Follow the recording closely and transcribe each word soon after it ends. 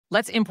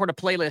Let's import a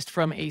playlist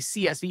from a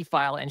CSV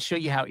file and show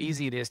you how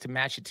easy it is to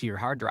match it to your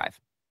hard drive.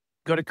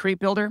 Go to Crate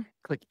Builder,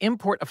 click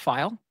Import a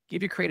File,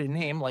 give your crate a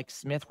name like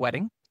Smith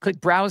Wedding,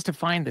 click Browse to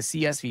find the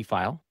CSV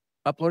file,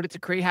 upload it to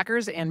Crate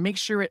Hackers, and make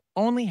sure it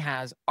only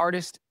has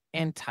artist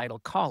and title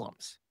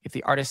columns. If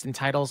the artist and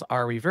titles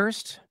are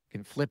reversed, you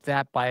can flip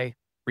that by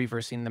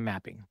reversing the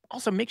mapping.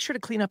 Also, make sure to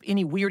clean up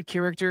any weird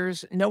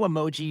characters, no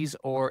emojis,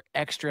 or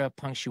extra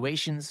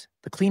punctuations.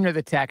 The cleaner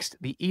the text,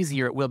 the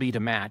easier it will be to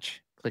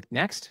match. Click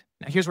Next.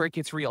 Now here's where it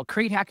gets real.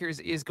 Crate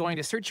Hackers is going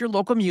to search your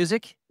local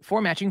music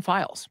for matching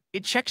files.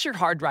 It checks your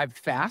hard drive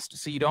fast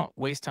so you don't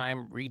waste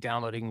time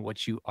re-downloading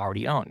what you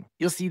already own.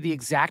 You'll see the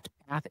exact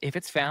path if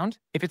it's found.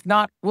 If it's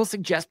not, we'll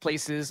suggest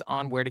places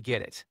on where to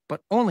get it,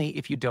 but only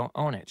if you don't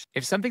own it.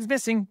 If something's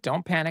missing,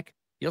 don't panic.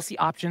 You'll see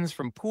options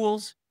from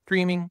pools,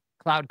 streaming,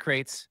 cloud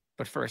crates,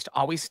 but first,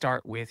 always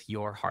start with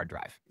your hard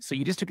drive. So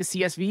you just took a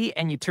CSV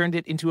and you turned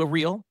it into a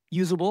real,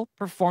 usable,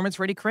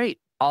 performance-ready crate,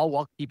 all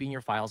while keeping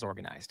your files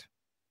organized.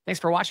 Thanks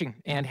for watching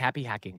and happy hacking.